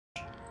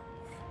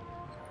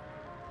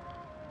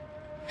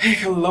Hey,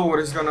 hello, what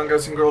is going on,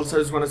 guys and girls? I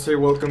just want to say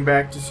welcome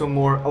back to some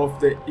more of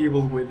the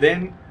Evil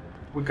Within.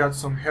 We got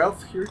some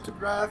health here to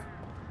grab,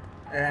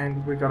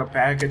 and we got a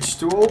package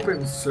to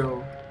open,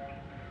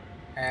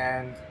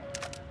 and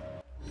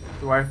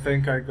do I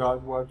think I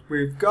got what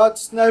we've got?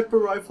 Sniper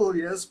rifle,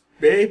 yes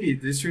baby.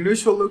 This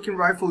unusual looking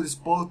rifle is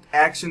both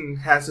action and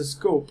has a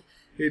scope.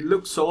 It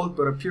looks old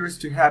but appears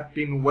to have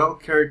been well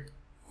cared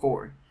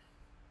for.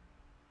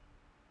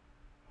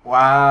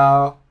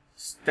 Wow.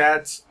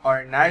 Stats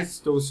are nice,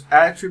 those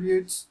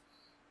attributes.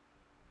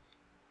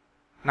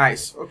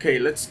 Nice. Okay,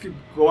 let's keep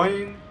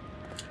going.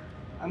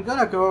 I'm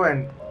gonna go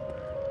and...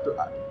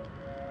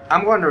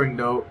 I'm wondering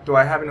though, do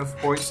I have enough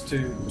points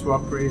to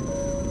upgrade?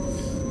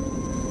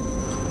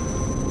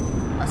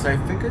 As I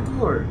think I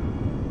do, or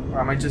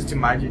am I just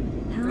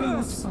imagining? How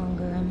much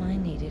longer am I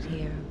needed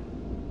here?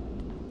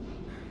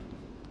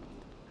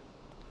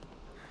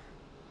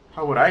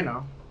 How would I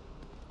know?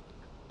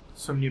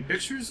 Some new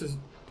pictures?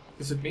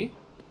 Is it me?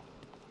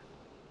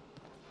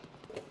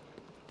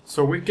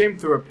 So we came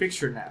through a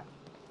picture now.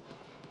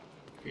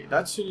 Okay,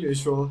 that's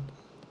unusual.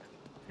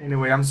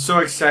 Anyway, I'm so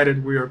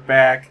excited we are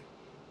back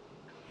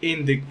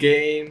in the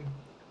game.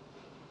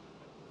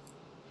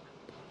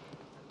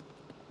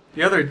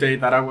 The other day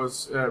that I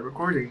was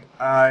recording,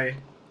 I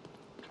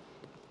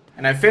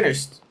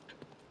finished.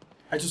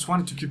 I just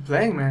wanted to keep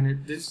playing,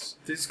 man.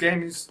 This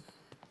game is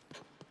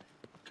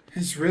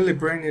really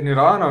bringing it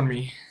on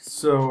me.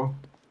 So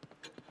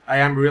I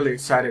am really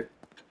excited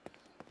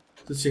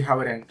to see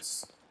how it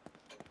ends.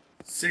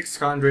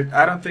 600.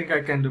 I don't think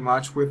I can do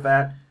much with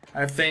that.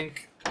 I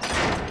think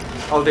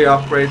all the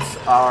upgrades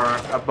are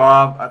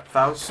above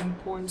 1,000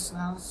 points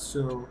now,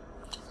 so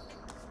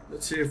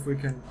let's see if we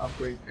can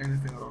upgrade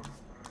anything at all.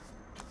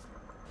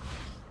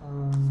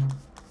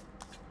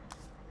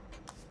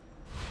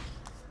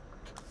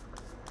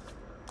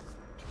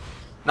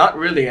 Not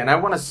really, and I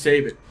want to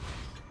save it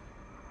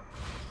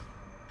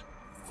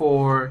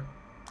for...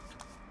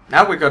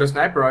 Now we got a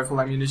sniper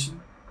rifle ammunition.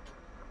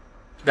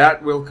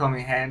 That will come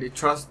in handy,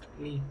 trust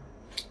me.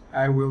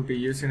 I will be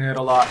using it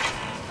a lot.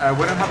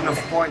 We don't have enough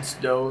points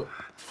though,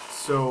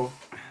 so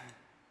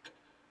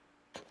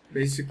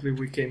basically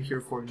we came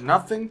here for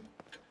nothing.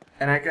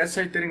 And I guess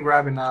I didn't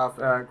grab enough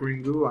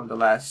green goo on the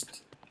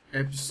last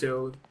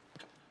episode.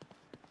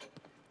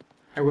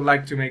 I would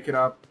like to make it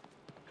up.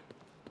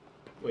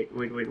 Wait,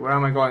 where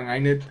am I going? I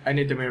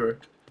need the mirror.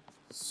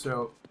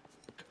 So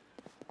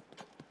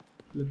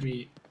let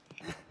me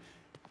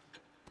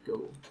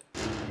go.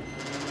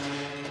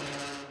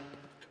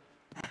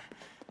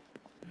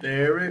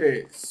 There it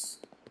is.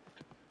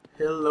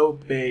 Hello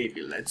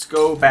baby, let's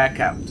go back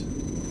out.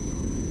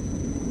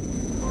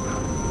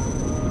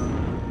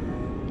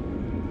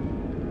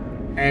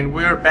 And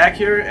we're back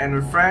here, and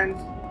our friend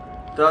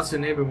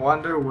doesn't even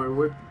wonder where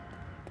we've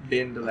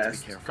been the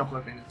last couple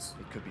of minutes.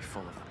 It could be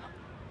full of them.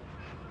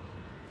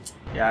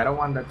 Yeah, I don't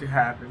want that to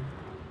happen.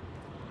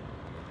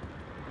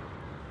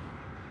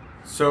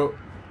 So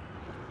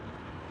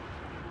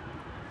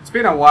it's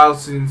been a while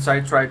since I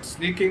tried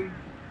sneaking.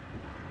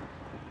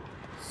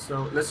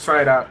 So let's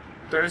try it out.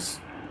 There's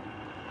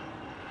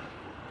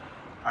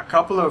a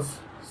couple of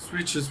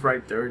switches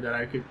right there that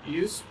I could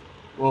use.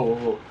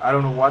 Whoa. I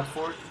don't know what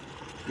for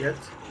yet.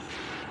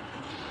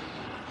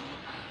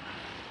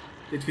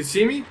 Did he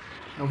see me?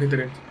 No, he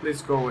didn't.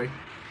 Please go away.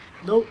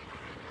 Nope.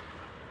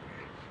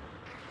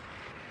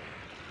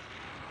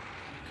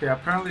 Okay,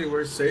 apparently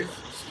we're safe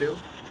still.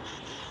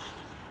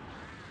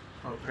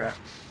 Oh crap.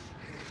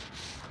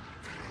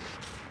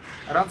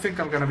 I don't think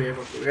I'm gonna be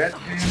able to get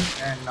him,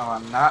 and no,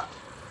 I'm not.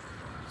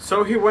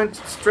 So he went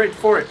straight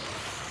for it.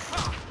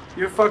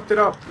 You fucked it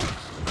up.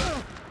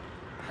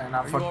 And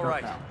I'm fucked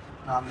up now.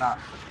 No, I'm not.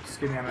 Just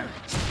give me a minute.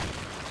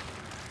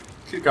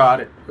 You got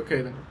it.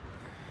 Okay then.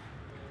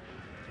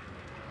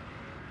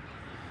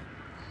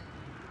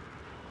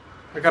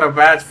 I got a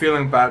bad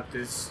feeling about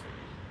this.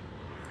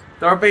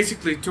 There are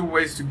basically two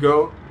ways to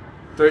go.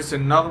 There's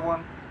another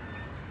one.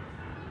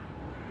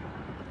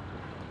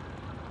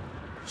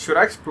 Should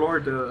I explore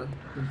the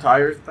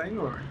entire thing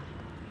or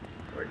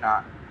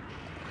not?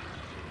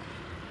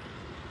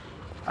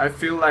 I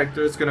feel like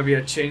there's gonna be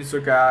a chainsaw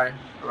guy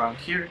around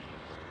here.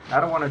 I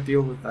don't want to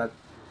deal with that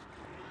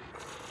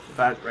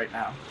right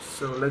now.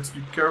 So let's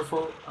be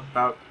careful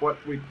about what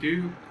we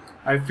do.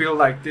 I feel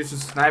like this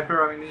is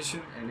sniper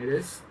ammunition, and it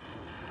is.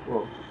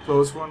 Whoa,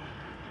 close one.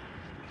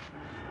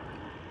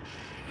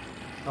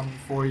 Coming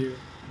for you,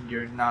 and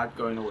you're not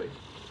going away.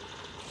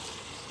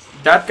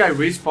 That guy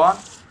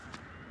respawned.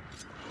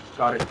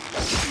 Got it.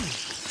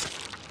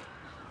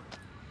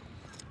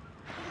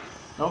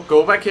 No,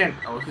 go back in.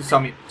 Oh, he saw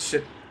me.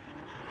 Shit.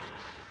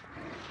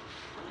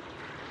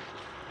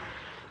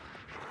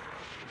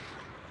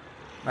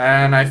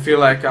 Man, I feel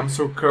like I'm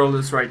so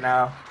careless right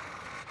now.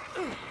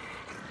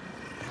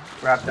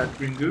 Grab that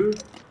green goo.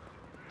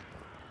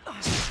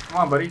 Come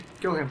on, buddy.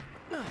 Kill him.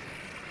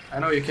 I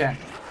know you can.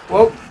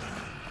 Whoa.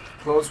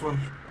 Close one.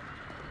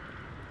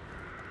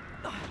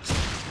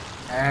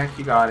 And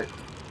he got it.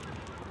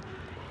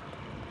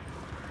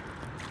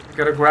 I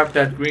gotta grab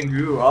that green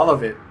goo, all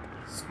of it.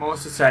 as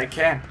most as I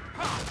can.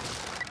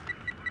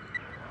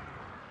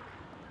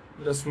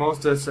 As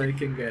most as I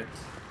can get.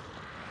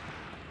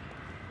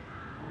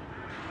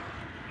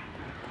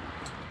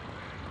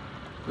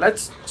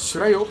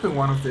 Should I open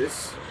one of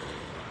these?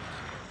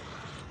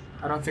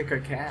 I don't think I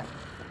can.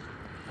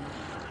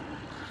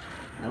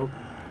 Nope.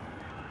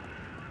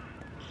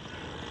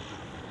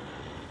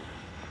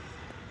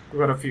 We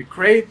got a few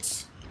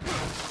crates.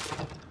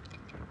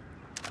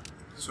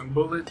 Some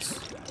bullets.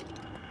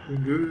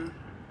 Good.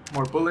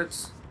 More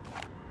bullets.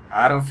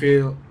 I don't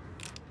feel...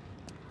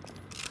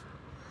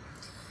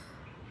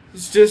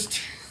 It's just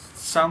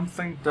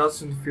something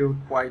doesn't feel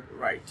quite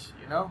right,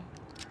 you know?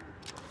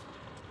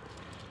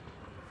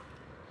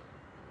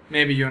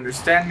 Maybe you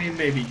understand me,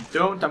 maybe you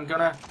don't. I'm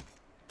gonna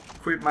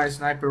equip my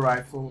sniper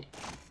rifle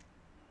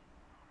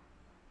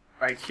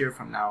right here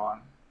from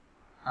now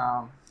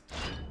on.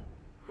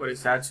 What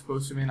is that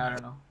supposed to mean? I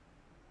don't know.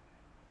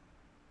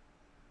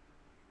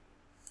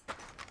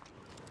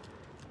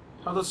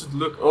 How does it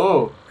look?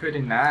 Oh,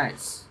 pretty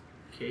nice.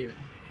 Okay then.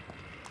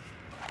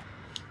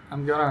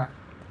 I'm gonna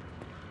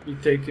be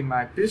taking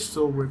my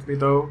pistol with me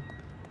though.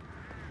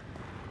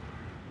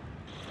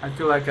 I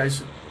feel like I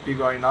should be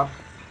going up.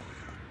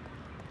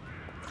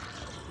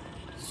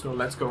 So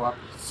let's go up,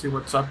 see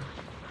what's up.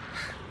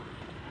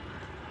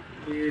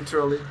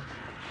 Literally.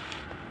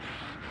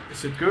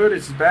 Is it good?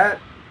 Is it bad?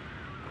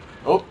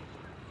 Oh!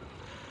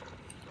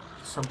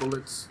 Some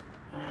bullets.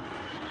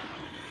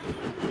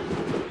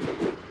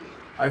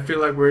 I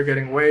feel like we're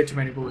getting way too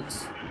many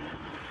bullets.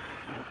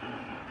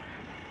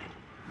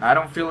 I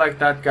don't feel like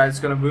that guy's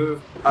gonna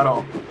move at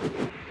all.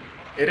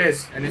 It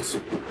is, and it's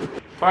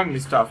throwing me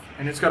stuff,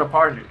 and it's got a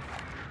partner.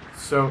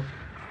 So...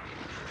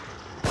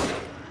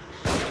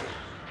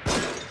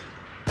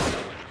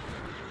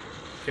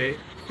 Okay,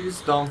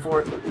 he's done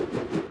for it.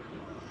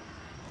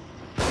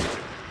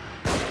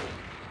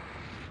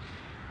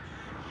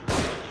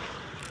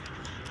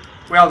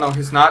 Well, no,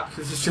 he's not.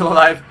 He's still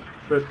alive,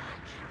 but...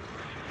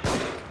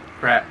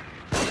 Crap.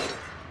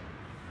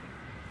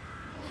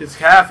 He's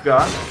half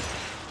gone.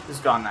 He's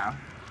gone now.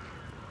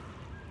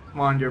 Come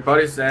on, your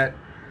body's dead.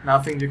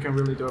 Nothing you can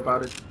really do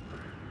about it.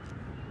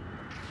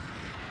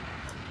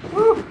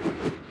 Woo!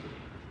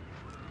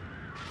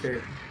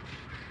 Okay.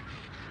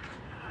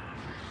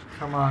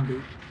 Come on,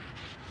 dude.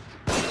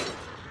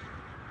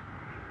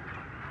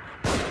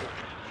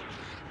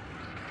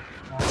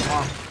 Come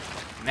on.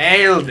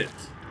 Nailed it!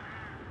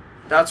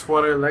 That's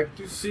what I like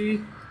to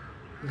see.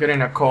 I'm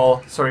getting a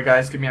call. Sorry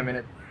guys, give me a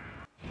minute.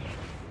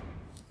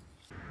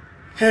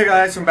 Hey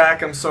guys, I'm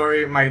back. I'm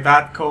sorry, my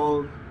dad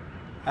called.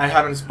 I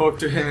haven't spoke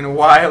to him in a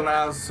while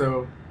now,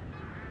 so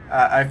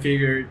I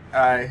figured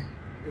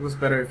it was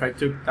better if I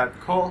took that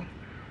call.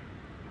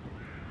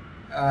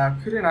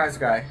 Pretty nice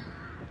guy.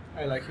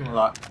 I like him a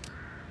lot.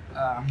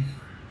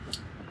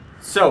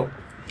 So,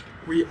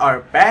 we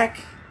are back.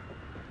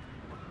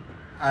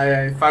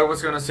 If I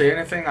was gonna say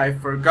anything, I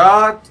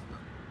forgot.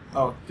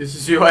 Oh, this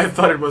is you. I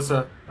thought it was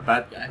a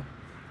bad guy.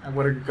 I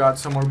would have got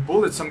some more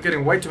bullets. I'm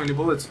getting way too many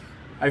bullets.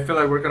 I feel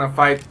like we're gonna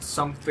fight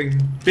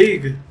something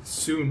big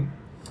soon.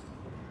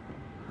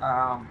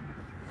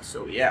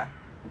 So yeah.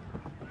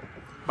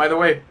 By the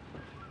way.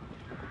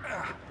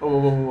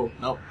 Oh,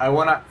 no. I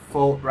wanna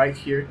fall right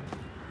here.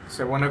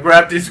 So I wanna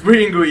grab this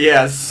green goo.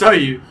 Yeah, I saw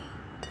you.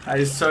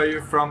 I saw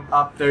you from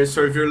up there.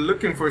 So if you're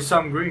looking for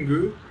some green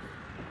goo,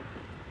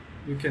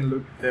 you can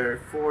look there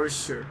for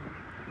sure.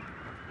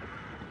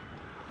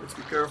 Let's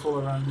be careful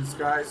around these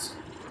guys.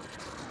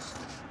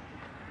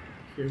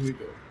 Here we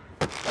go.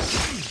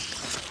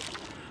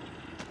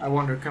 I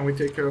wonder, can we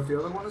take care of the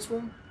other one as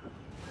well?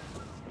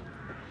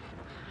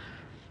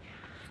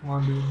 Come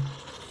on, dude.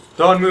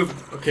 Don't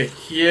move. Okay,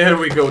 here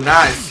we go.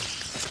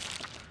 Nice.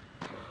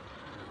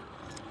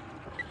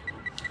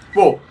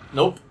 Whoa.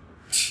 Nope.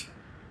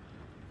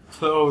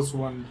 Close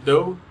one,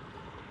 though.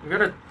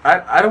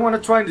 I don't want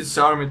to try and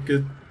disarm it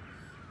because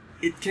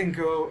it can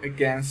go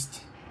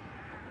against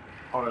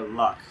our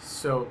luck.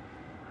 So,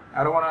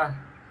 I don't want to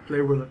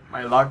play with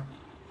my luck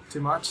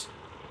too much.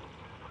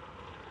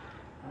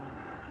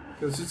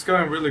 Because it's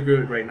going really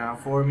good right now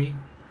for me.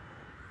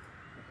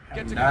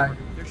 Get to cover.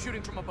 They're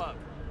shooting from above.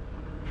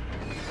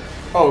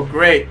 Oh,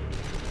 great.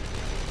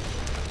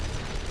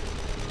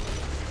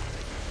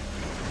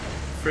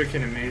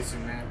 Freaking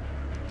amazing, man.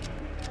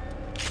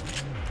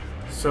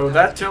 So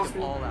that tells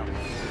me... All out.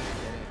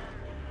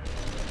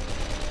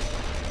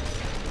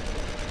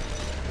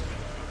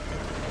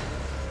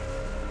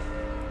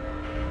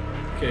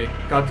 Okay,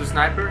 got the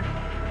sniper.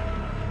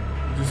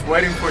 I'm just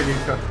waiting for you.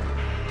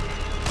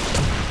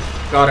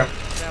 Got him.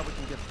 Now we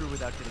can get through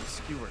without getting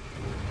skewered.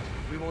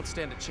 We won't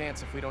stand a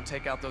chance if we don't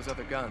take out those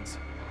other guns.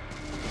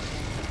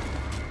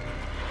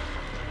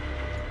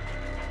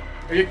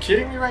 Are you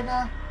kidding me right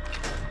now?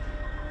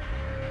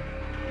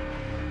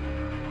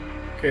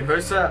 Okay,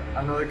 there's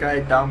another guy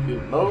down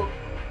below.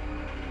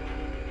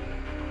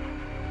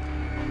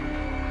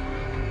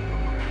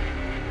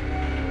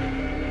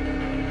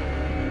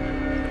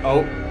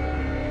 Oh.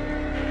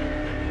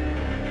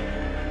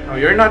 No,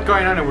 you're not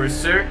going anywhere,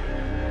 sir.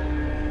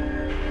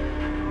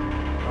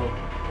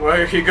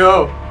 Where you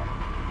go?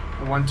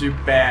 I want you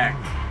back.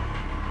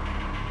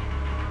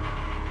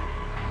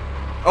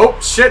 Oh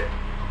shit!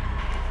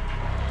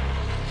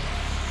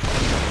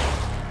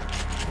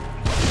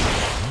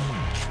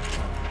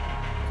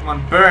 Come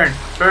on, burn!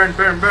 Burn,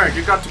 burn, burn!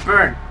 You got to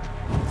burn!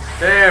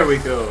 There we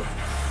go.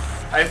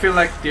 I feel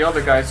like the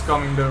other guy is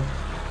coming though.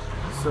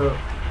 So,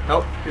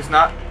 nope, he's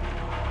not.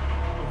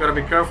 We gotta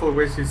be careful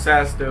with his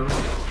ass though.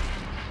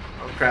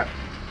 Oh crap.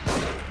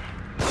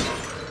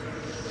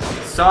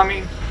 Saw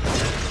me.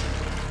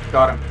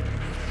 Got him.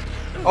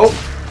 Oh!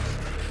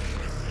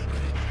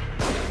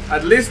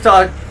 At least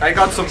I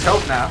got some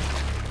help now.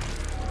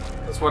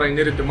 That's what I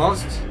needed the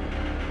most.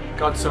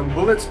 Got some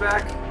bullets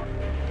back.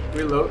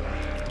 Reload.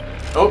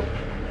 Oh!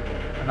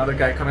 Another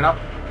guy coming up.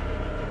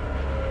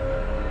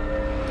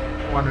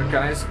 I wonder,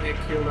 can I sneak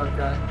kill that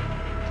guy?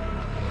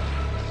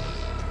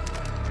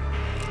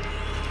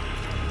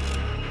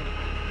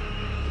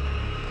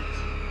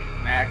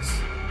 Max.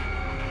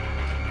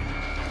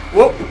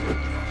 Whoa!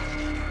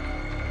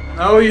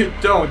 No, you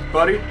don't,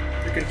 buddy.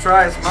 You can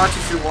try as much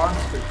as you want,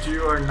 but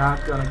you are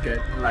not gonna get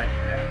like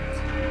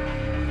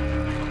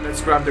that.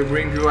 Let's grab the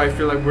green goo. I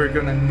feel like we're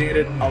gonna need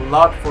it a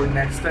lot for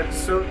next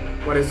episode.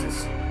 What is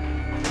this?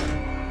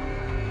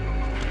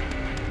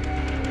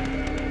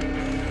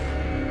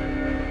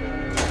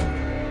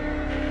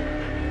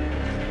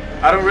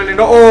 I don't really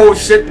know. Oh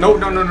shit! No,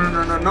 no, no, no,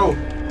 no, no, no!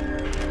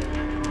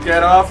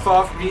 Get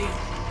off me!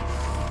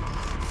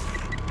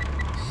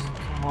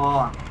 Come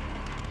on.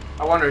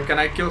 I wonder, can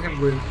I kill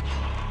him with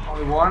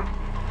only one?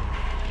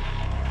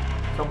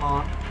 Come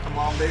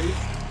on, baby.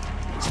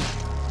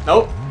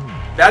 Nope,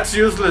 that's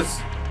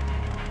useless.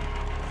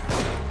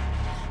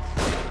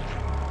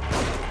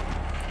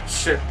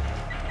 Shit.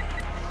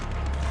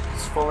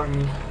 He's following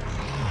me.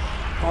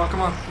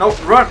 Come on. No,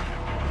 run!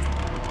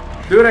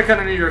 Dude, I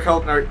kinda need your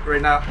help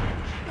right now.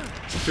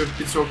 If you'd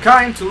be so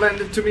kind to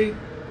lend it to me,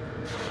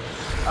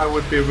 I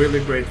would be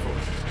really grateful.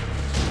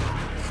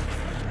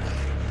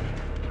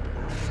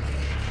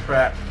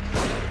 Crap.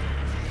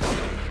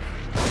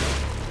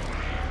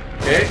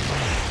 Okay.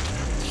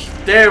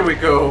 There we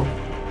go.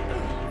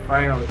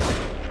 Finally.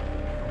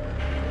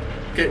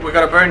 Okay, we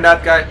gotta burn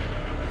that guy.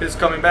 He's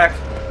coming back.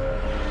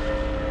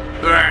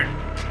 Burn.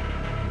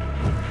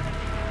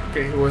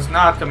 Okay, he was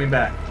not coming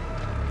back.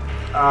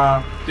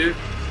 Dude,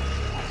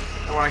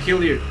 I wanna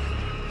heal you.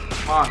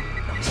 Come on.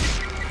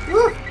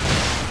 Woo.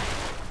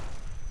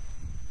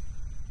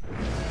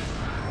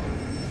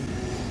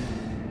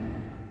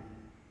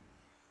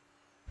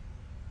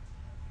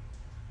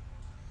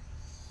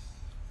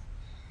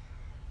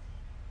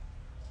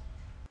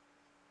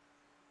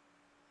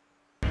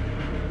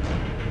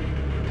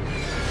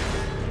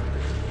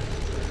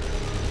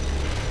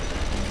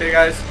 Okay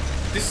guys,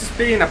 this is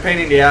being a pain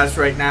in the ass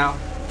right now.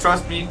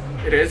 Trust me,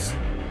 it is.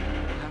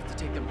 We'll have to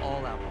take them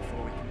all out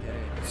before we can get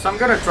in. So I'm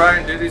gonna try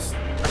and do this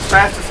as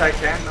fast as I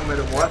can, no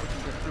matter what. We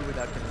can get through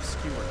without getting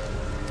skewered.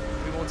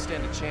 We won't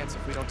stand a chance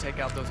if we don't take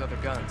out those other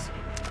guns.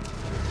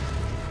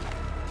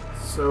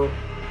 So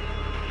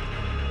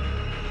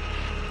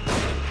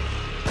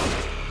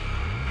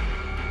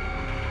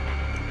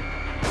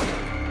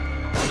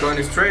I'm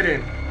going straight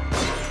in.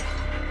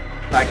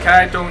 Like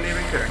I don't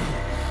even care.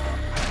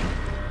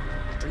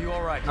 Are you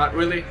alright? Not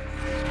really.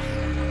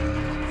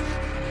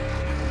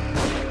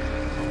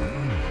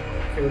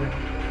 Okay then.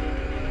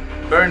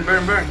 Burn,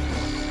 burn, burn.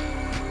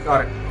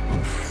 Got it.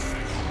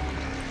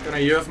 Gonna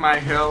use my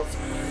health.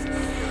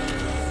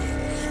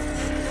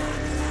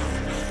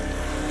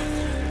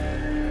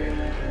 Okay.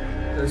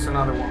 There's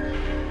another one.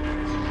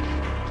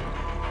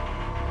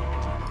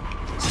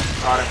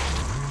 Got it.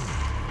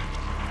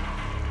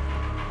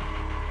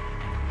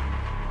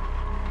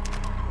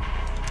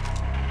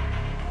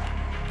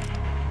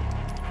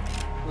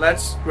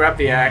 Let's grab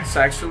the axe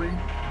actually.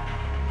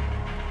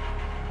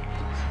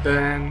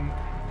 Then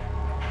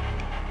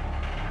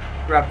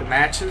grab the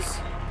matches.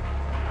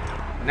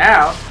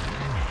 Now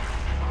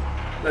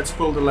let's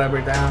pull the lever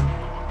down.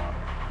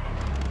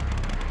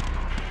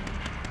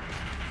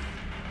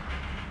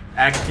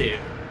 Active.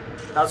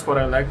 That's what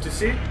I like to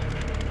see.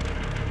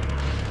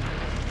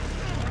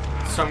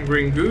 Some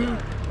green goo.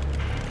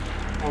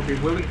 I'll be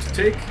willing to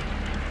take.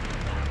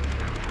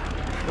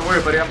 Don't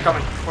worry buddy, I'm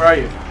coming. Where are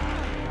you?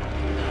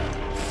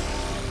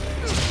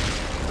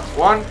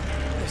 One.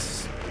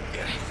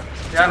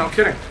 Yeah, no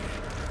kidding.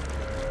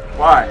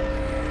 Why?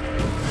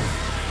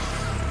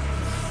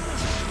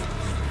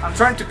 I'm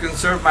trying to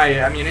conserve my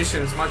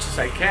ammunition as much as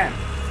I can.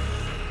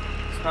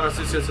 It's not as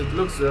easy as it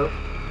looks though.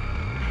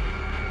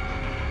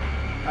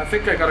 I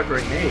think I got a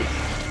grenade.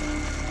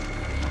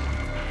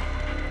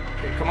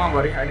 Okay, come on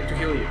buddy, I need to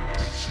heal you.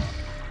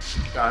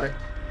 Got it.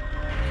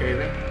 Okay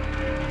then.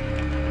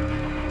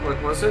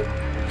 What was it?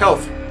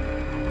 Health.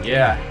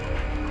 Yeah.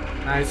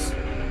 Nice.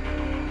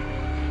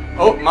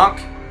 Oh, monk.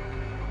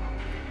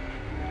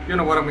 You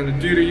know what I'm gonna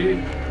do to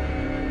you?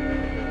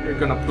 You're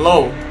gonna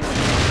blow.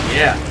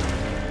 Yeah.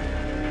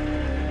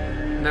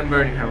 And then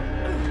burning hell.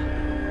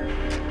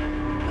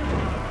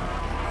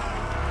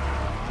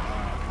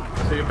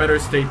 So you better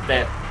stay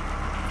dead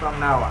from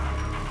now on.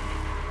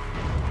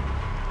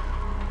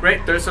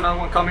 Great, there's another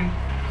one coming.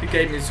 He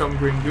gave me some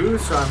green goo,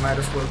 so I might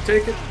as well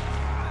take it.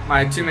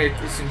 My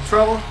teammate is in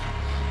trouble.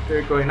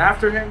 They're going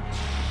after him.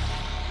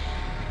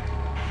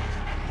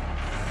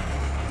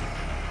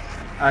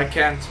 I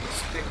can't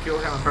kill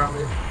him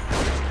apparently.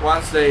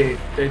 Once they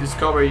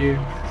discover you,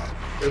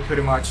 they're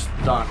pretty much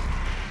done.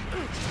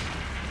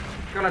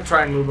 I'm gonna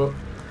try and move up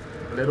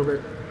a little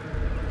bit.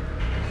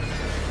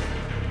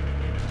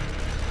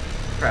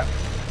 Crap.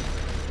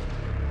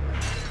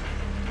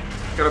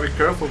 Gotta be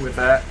careful with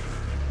that.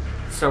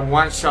 It's a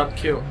one-shot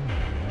kill.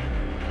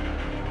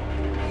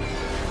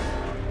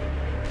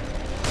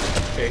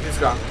 Okay, he's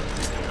gone.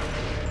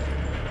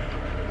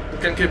 You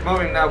can keep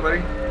moving now,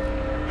 buddy.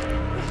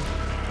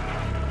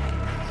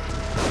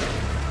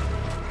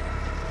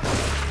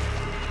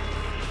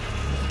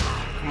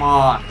 Come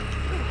on.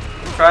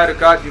 Try to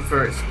got you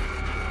first.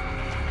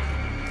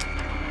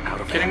 Are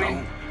you kidding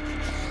me?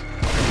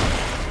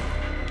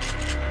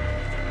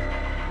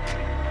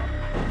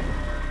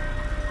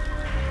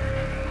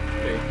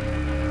 Okay.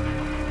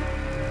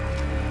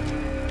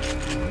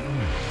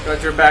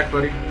 Got your back,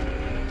 buddy.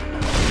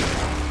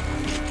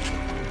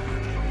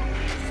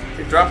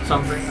 He dropped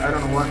something. I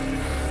don't know what.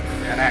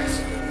 Yeah, an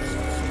axe.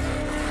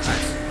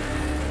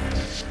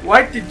 Nice.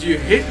 Why did you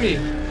hit me?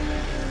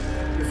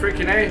 You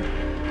freaking A.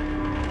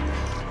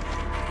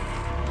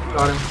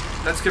 Got him.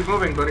 Let's keep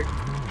moving, buddy.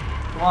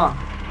 Come on.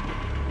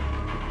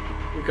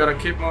 We gotta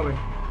keep moving.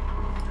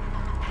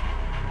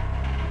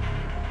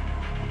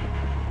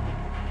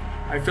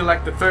 I feel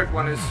like the third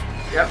one is...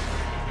 Yep.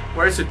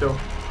 Where is it though?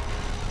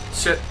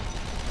 Shit.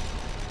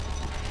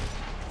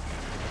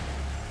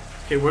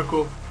 Okay, we're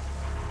cool.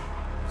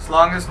 As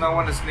long as no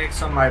one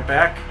sneaks on my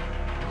back.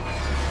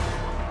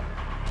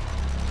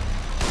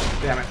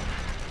 Damn it.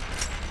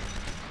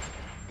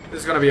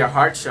 This is gonna be a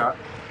hard shot,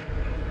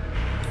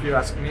 if you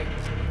ask me.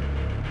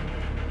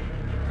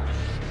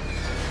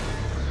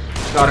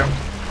 Got him.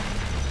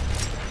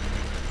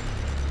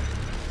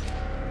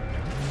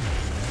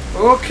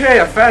 Okay,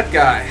 a fat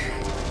guy.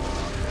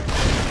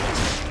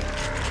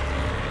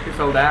 He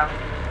fell down.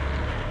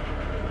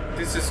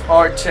 This is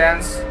our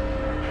chance.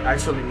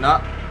 Actually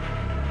not.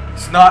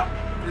 It's not.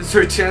 This is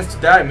our chance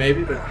to die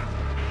maybe, but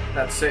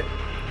that's it.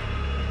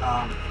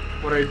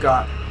 What do you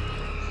got?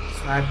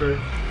 Sniper.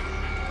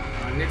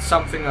 I need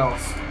something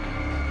else.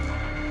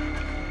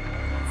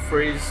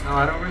 Freeze. No,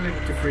 I don't really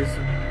need to freeze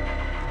him.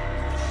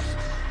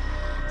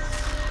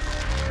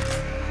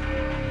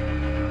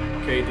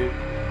 Okay, dude.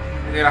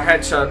 I need a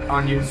headshot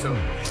on you, so...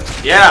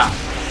 Yeah!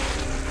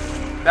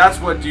 That's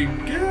what you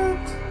get!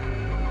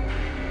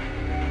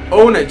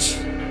 Ownage!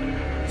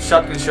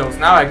 Shotgun shells.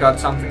 Now I got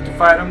something to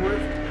fight him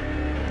with.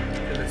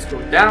 Okay, let's go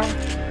down.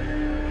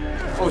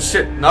 Oh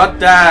shit, not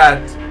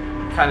that!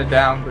 Kinda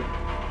down, but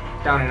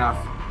down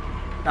enough.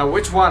 Now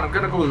which one? I'm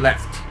gonna go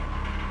left.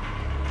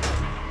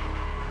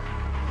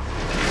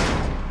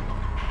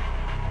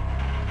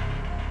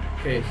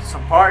 Okay,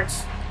 some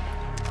parts.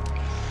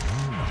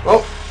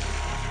 Oh!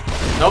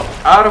 Nope,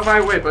 out of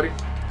my way, buddy.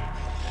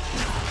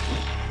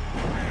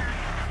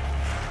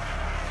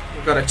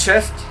 We got a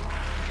chest.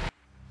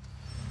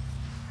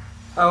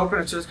 Open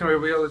a chest can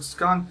reveal its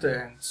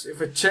contents.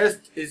 If a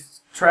chest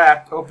is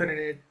trapped, opening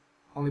it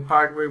only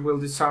partway will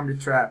disarm the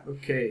trap.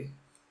 Okay.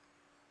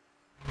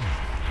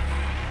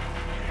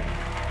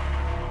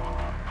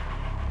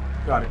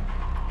 Got it.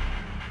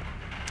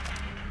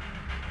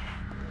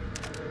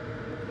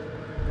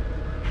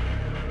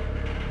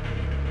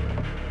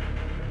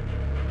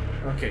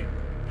 Okay.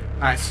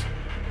 Nice.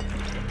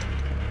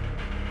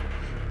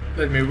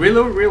 Let me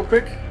reload real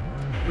quick.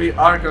 We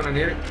are gonna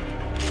need it.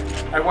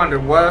 I wonder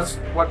what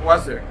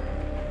was there?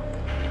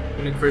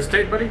 You need first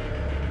aid, buddy?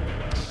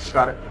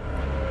 Got it.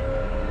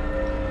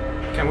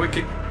 Can we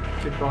keep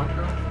going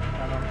though?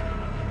 I don't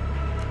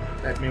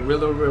know. Let me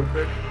reload real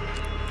quick.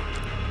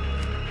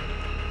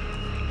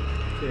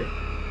 Okay.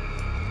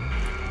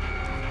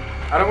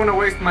 I don't want to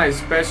waste my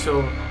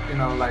special, you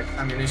know, like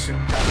ammunition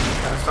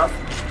kind of stuff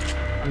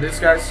on these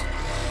guys.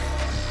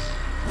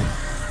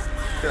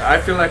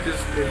 I feel like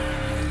this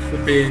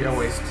would be a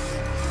waste.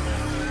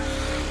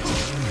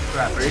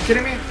 Crap, are you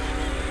kidding me?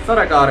 Thought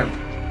I got him.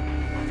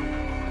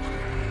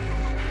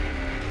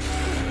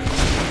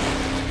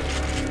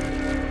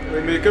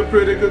 We make a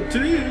pretty good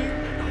team.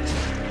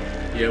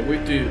 Yeah, we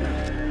do.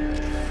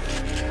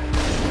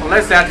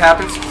 Unless that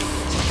happens.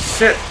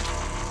 Shit.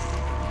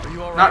 Are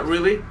you all right? Not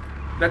really.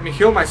 Let me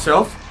heal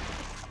myself.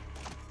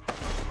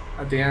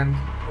 At the end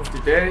of the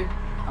day,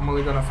 I'm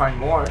only gonna find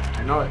more.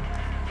 I know it.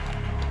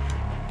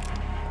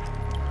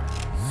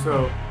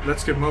 So,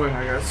 let's keep moving,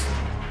 I guess.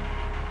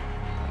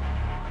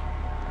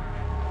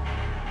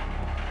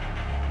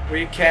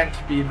 We can't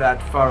be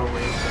that far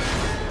away.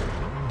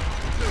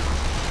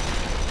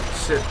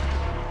 Shit.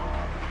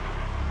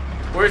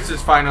 Where's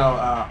this final,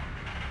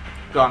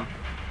 gun?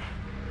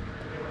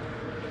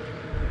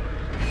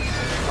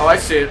 Oh, I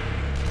see it.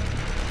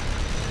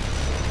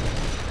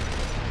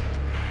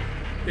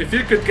 If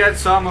you could get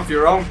some of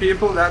your own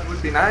people, that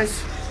would be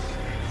nice.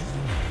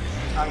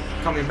 I'm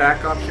coming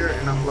back up here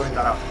and I'm blowing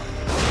that up.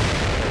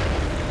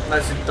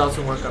 Unless it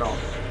doesn't work at all.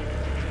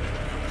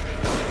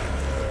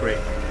 Great.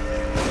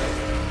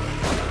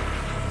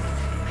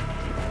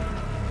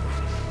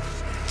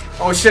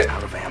 Oh shit!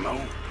 Out of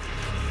ammo.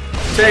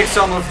 Take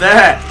some of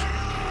that!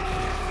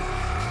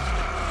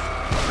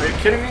 Are you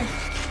kidding me?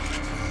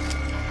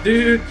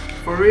 Dude,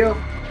 for real?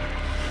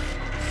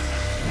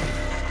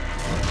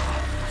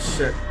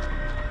 Shit.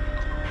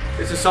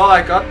 This is all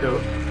I got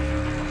though.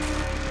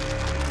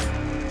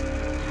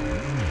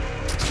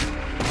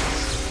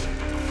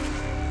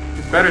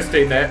 You better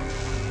stay there.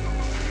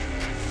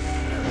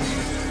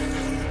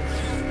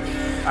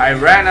 I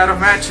ran out of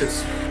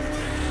matches.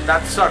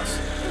 That sucks.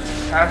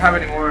 I don't have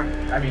any more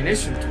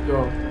ammunition to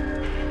go.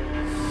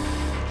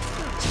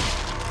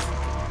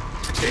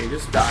 Okay,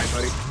 just die,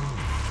 buddy.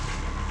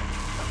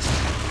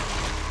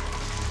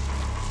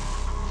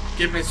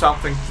 Give me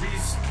something,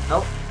 please.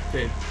 Nope.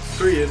 Okay,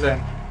 screw you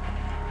then.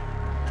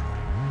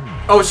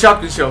 Oh,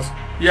 shotgun shells.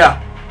 Yeah,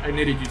 I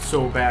needed you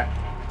so bad.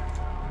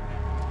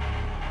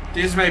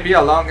 This may be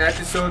a long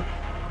episode.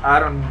 I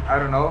don't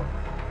know.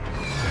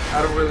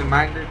 I don't really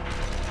mind it.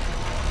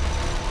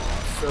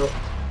 So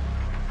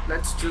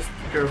let's just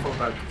be careful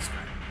about this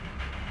guy.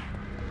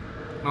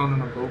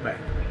 No, go back.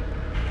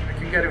 I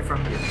can get him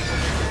from here.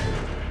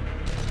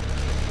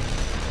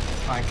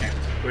 I can't.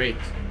 Great.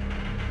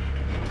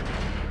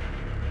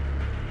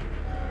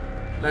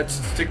 Let's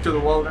stick to the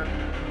wall then.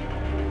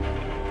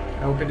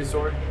 Can I open this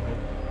door?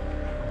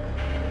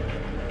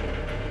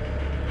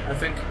 I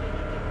think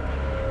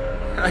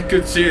I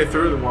could see it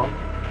through the wall.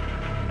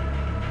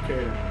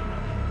 Okay.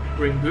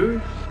 Green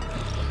goo.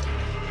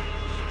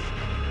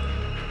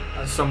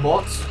 Some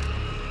bolts.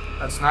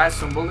 That's nice,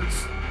 some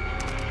bullets.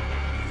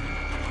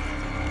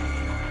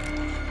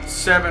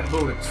 7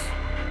 bullets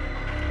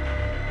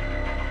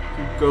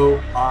to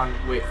go on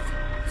with.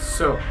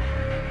 So,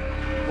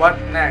 what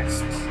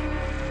next?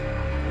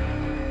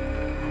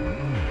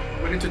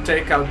 We need to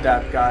take out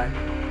that guy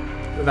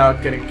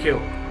without getting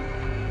killed.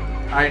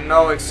 I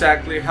know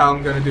exactly how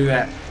I'm gonna do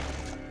that.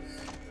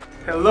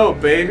 Hello,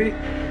 baby.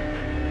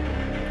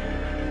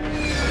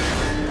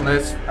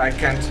 Unless I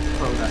can't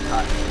throw that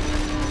high.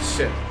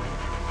 Shit.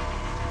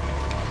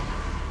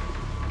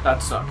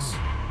 That sucks.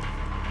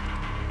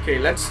 Okay,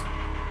 let's...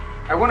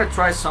 I want to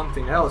try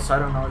something else. I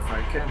don't know if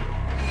I can.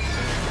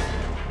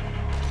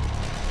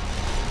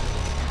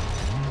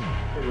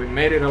 Okay, we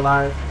made it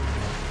alive.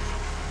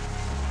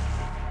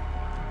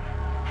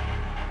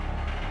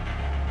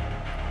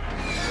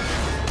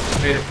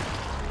 Made it.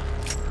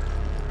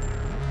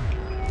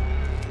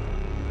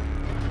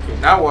 Okay,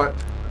 now what?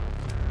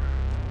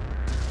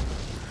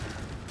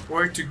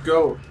 Where to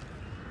go?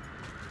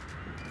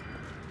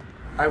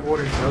 I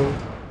wouldn't know.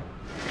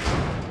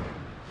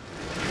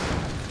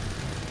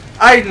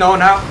 I know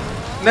now.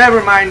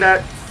 Never mind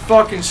that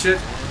fucking shit.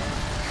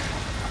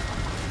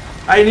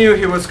 I knew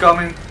he was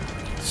coming.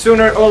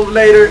 Sooner or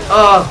later.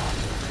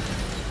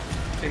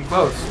 Came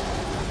close.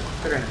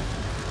 Look at him.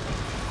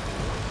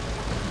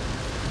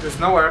 There's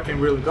nowhere I can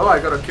really go. I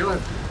gotta kill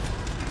him.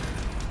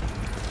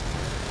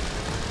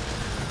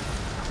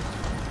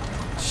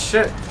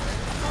 Shit.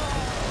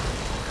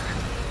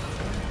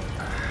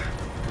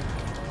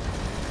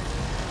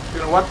 You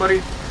know what,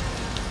 buddy?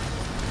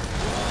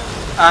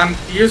 I'm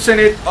using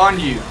it on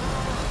you.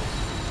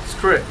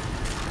 Screw it.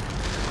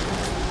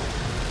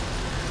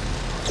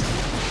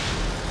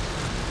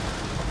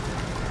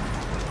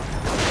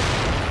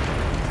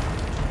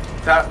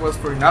 That was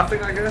for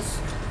nothing, I guess.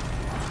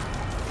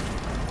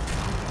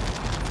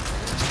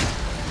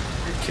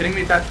 Are you kidding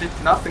me? That did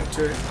nothing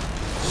to it.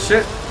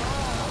 Shit.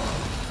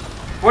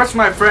 Where's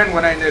my friend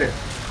when I need it?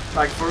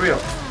 Like, for real.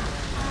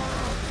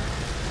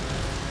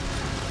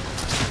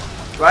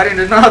 Right in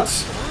the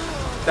nuts.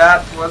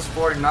 That was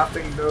for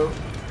nothing though.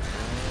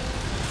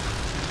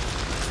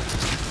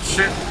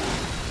 Shit.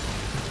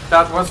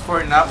 That was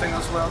for nothing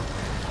as well.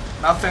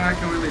 Nothing I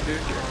can really do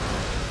here.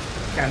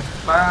 Can't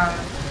buy.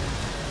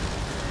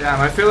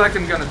 Damn, I feel like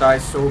I'm gonna die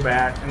so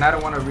bad and I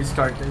don't want to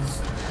restart this.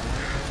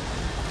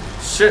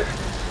 Shit.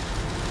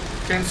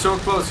 Came so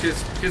close.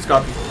 He's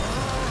got me.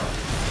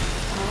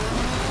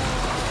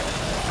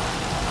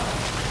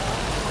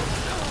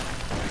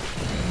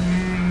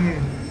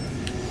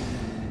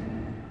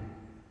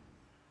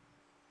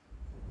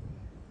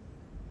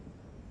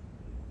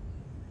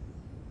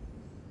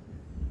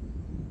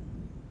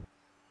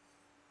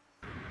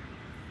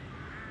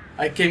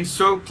 I came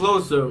so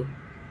close though.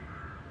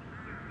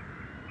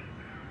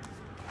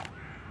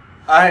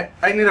 I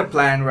need a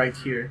plan right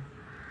here.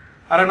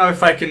 I don't know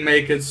if I can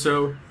make it,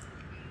 so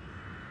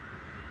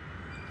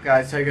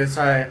guys, I guess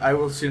I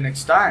will see you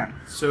next time.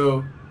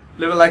 So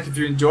leave a like if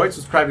you enjoyed,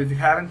 subscribe if you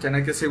haven't, and I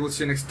guess I will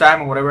see you next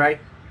time on whatever I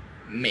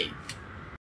make.